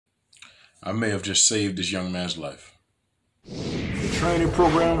I may have just saved this young man's life. For training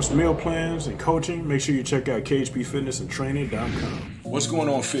programs, meal plans, and coaching, make sure you check out khpfitnessandtraining.com. What's going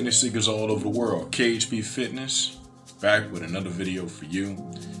on, fitness seekers all over the world? Khpfitness, back with another video for you.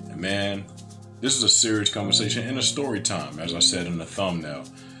 And man, this is a serious conversation and a story time, as I said in the thumbnail.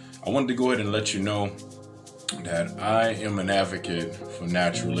 I wanted to go ahead and let you know that I am an advocate for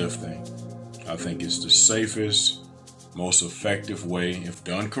natural lifting. I think it's the safest, most effective way, if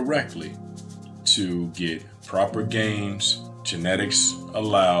done correctly, to get proper gains, genetics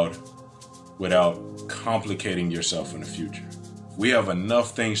allowed, without complicating yourself in the future. We have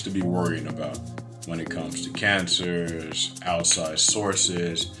enough things to be worrying about when it comes to cancers, outside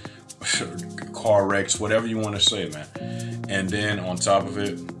sources, car wrecks, whatever you want to say, man. And then on top of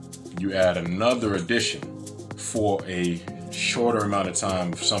it, you add another addition for a shorter amount of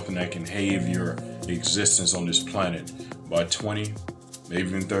time of something that can have your existence on this planet by 20, maybe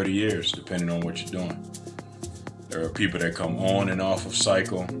even 30 years, depending on what you're doing. There are people that come on and off of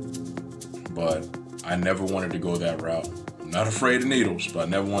cycle, but I never wanted to go that route. I'm not afraid of needles, but I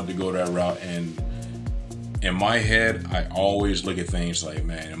never wanted to go that route. And in my head, I always look at things like,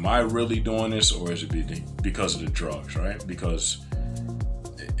 man, am I really doing this, or is it because of the drugs, right? Because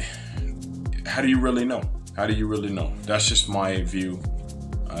how do you really know? How do you really know? That's just my view.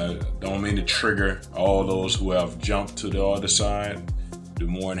 I don't mean to trigger all those who have jumped to the other side, do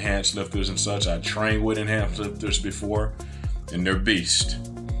more enhanced lifters and such. I trained with enhanced lifters before, and they're beasts.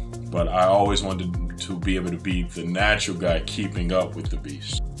 But I always wanted to be able to be the natural guy keeping up with the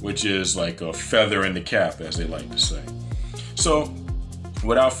beast, which is like a feather in the cap, as they like to say. So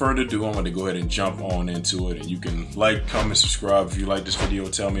without further ado, I'm going to go ahead and jump on into it. And you can like, comment, subscribe. If you like this video,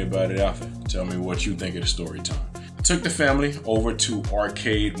 tell me about it after. Tell me what you think of the story time. I took the family over to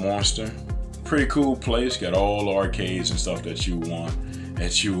Arcade Monster. Pretty cool place. Got all the arcades and stuff that you want,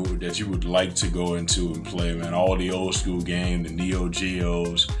 that you would like to go into and play, man. All the old school games, the Neo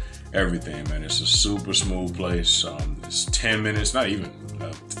Geos, everything, man. It's a super smooth place. It's 10 minutes, not even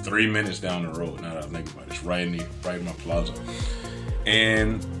 3 minutes down the road. Now that I think about it, it's right in my plaza.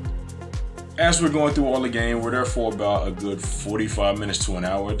 And as we're going through all the game, we're there for about a good 45 minutes to an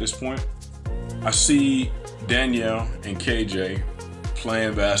hour at this point. I see Danielle and KJ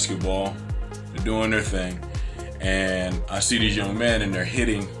playing basketball. They're doing their thing. And I see these young men, and they're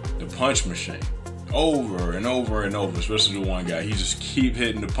hitting the punch machine over and over and over, especially the one guy. He just keep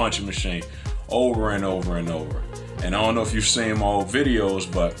hitting the punching machine over and over and over. And I don't know if you've seen my old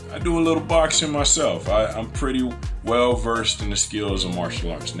videos, but I do a little boxing myself. I'm pretty well versed in the skills of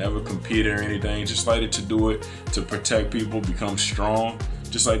martial arts. Never competed or anything, just like to do it to protect people, become strong,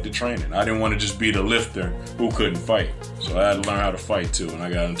 just like the training. I didn't want to just be the lifter who couldn't fight. So I had to learn how to fight too, and I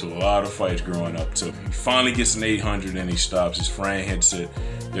got into a lot of fights growing up too. He finally gets an 800 and he stops. His friend hits it.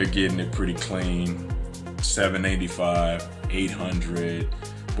 They're getting it pretty clean. 785, 800,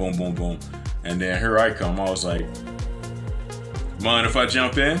 boom, boom, boom. And then here I come. I was like, mind if I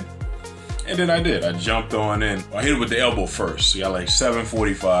jump in? And then I did. I jumped on in. I hit it with the elbow first. So I got like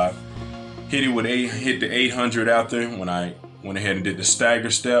 745. Hit the 800 out there. When I went ahead and did the stagger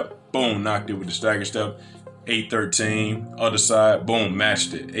step, boom, knocked it with the stagger step. 813, other side, boom,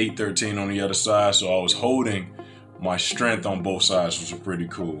 matched it. 813 on the other side. So I was holding my strength on both sides, which was pretty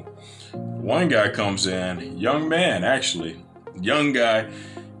cool. One guy comes in, young man, actually, young guy.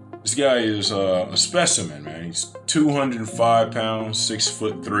 This guy is a specimen, man. He's 205 pounds,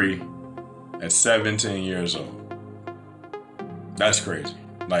 6'3", at 17 years old. That's crazy.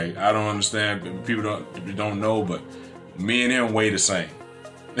 Like, I don't understand. People don't know, but me and him weigh the same.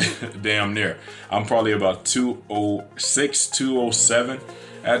 Damn near. I'm probably about 206, 207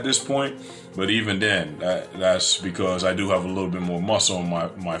 at this point. But even then, that's because I do have a little bit more muscle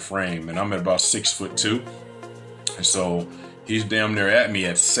on my frame, and I'm at about 6'2". And so he's damn near at me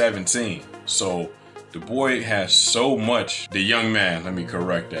at 17. So the boy has so much, the young man, let me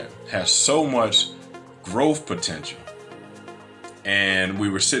correct that, has so much growth potential. And we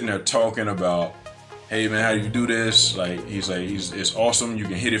were sitting there talking about, hey man, how do you do this? Like, it's awesome. You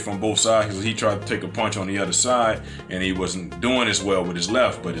can hit it from both sides. Because he tried to take a punch on the other side, and he wasn't doing as well with his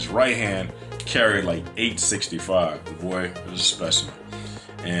left, but his right hand carried like 865. The boy was a specimen.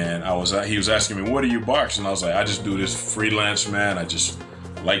 And he was asking me, what do you box? And I was like, I just do this freelance, man. I just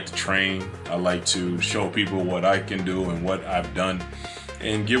like to train. I like to show people what I can do and what I've done,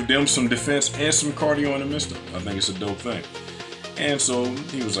 and give them some defense and some cardio in the midst of it. I think it's a dope thing. And so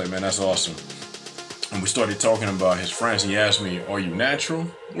he was like, man, that's awesome. And we started talking about his friends. He asked me, are you natural?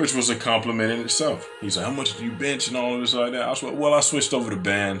 Which was a compliment in itself. He's like, how much do you bench and all of this like that? I was like, well, I switched over to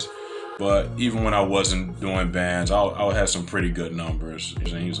bands. But even when I wasn't doing bands, I had some pretty good numbers. And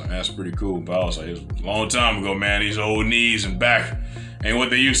he was like, that's pretty cool. But I was like, it was a long time ago, man. These old knees and back ain't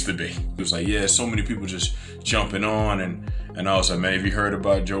what they used to be. He was like, yeah, so many people just jumping on. And I was like, man, have you heard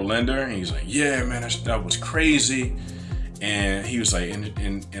about Joe Linder? And he's like, yeah, man, that was crazy. And he was like,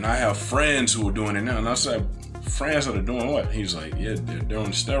 and I have friends who are doing it now. And I said, friends that are doing what? He was like, yeah, they're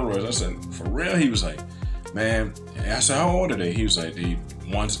on steroids. I said, for real? He was like, man. And I said, how old are they? He was like,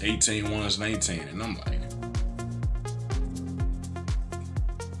 one's 18, one's 19. And I'm like,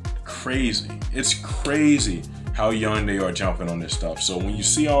 crazy. It's crazy how young they are jumping on this stuff. So when you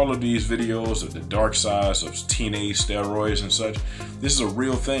see all of these videos of the dark sides of teenage steroids and such, this is a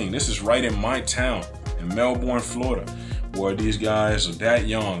real thing. This is right in my town in Melbourne, Florida, where these guys are that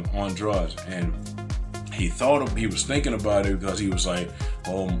young on drugs. And he was thinking about it because he was like,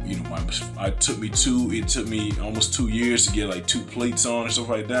 oh, you know, it took me almost 2 years to get like 2 plates on and stuff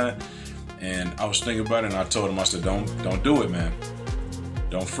like that. And I was thinking about it, and I told him, I said, don't do it, man.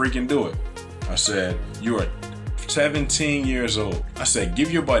 Don't freaking do it. I said, you are 17 years old. I said,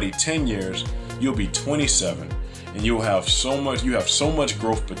 give your body 10 years, you'll be 27, and you have so much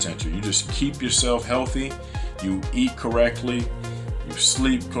growth potential. You just keep yourself healthy, you eat correctly, you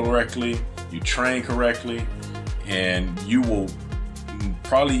sleep correctly, you train correctly, and you will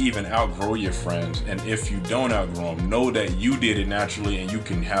probably even outgrow your friends. And if you don't outgrow them, know that you did it naturally, and you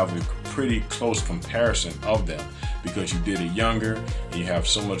can have a pretty close comparison of them because you did it younger and you have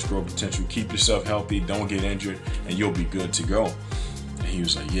so much growth potential. Keep yourself healthy, don't get injured, and you'll be good to go. And he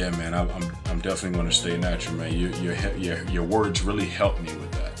was like, yeah, man, I'm definitely going to stay natural, man. Your words really helped me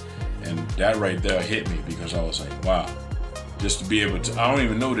with that. And that right there hit me because I was like, wow. Just to be able to, I don't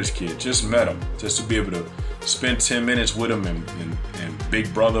even know this kid, just met him, just to be able to spend 10 minutes with him and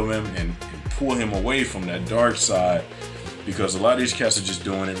big brother him and pull him away from that dark side, because a lot of these cats are just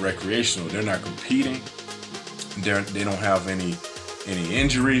doing it recreational. They're not competing. They don't have any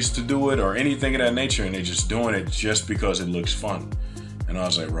injuries to do it or anything of that nature, and they're just doing it just because it looks fun. And I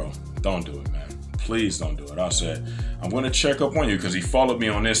was like, bro, don't do it, man. Please don't do it. I said, I'm going to check up on you, because he followed me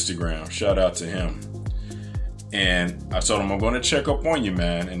on Instagram. Shout out to him. And I told him, I'm going to check up on you,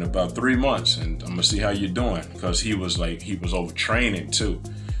 man, in about 3 months, and I'm going to see how you're doing. Because he was overtraining too.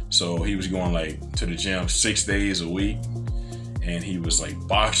 So he was going like to the gym 6 days a week, and he was like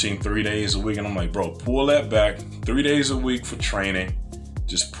boxing 3 days a week. And I'm like, bro, pull that back. 3 days a week for training.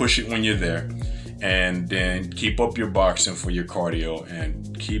 Just push it when you're there. And then keep up your boxing for your cardio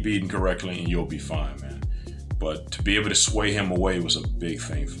and keep eating correctly, and you'll be fine, man. But to be able to sway him away was a big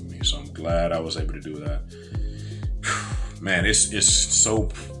thing for me. So I'm glad I was able to do that. Man, it's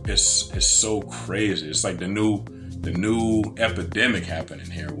so crazy. It's like the new epidemic happening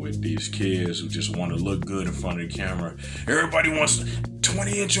here with these kids who just want to look good in front of the camera. Everybody wants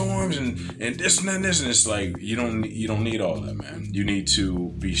 20-inch arms and this and this, and it's like you don't need all that, man. You need to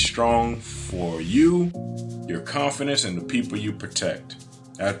be strong for you, your confidence, and the people you protect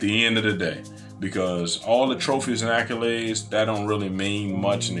at the end of the day. Because all the trophies and accolades, that don't really mean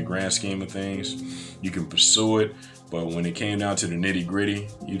much in the grand scheme of things. You can pursue it, but when it came down to the nitty gritty,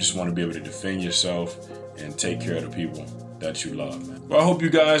 you just want to be able to defend yourself and take care of the people that you love, man. Well, I hope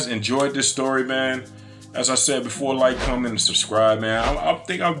you guys enjoyed this story, man. As I said before, like, comment, and subscribe, man. I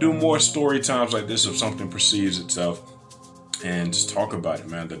think I'll do more story times like this if something perceives itself, and just talk about it,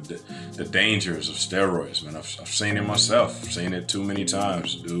 man. The dangers of steroids, man. I've seen it myself. I've seen it too many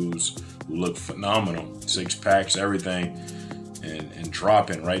times. Dudes who look phenomenal, 6 packs, everything, and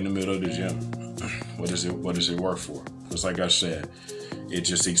dropping right in the middle of the gym. What does it work for? Because like I said, it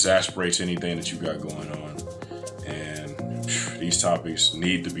just exasperates anything that you got going on. And these topics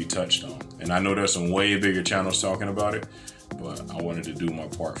need to be touched on. And I know there's some way bigger channels talking about it, but I wanted to do my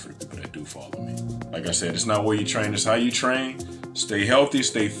part for the people that do follow me. Like I said, it's not where you train, it's how you train. Stay healthy,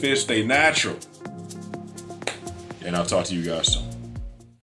 stay fit, stay natural. And I'll talk to you guys soon.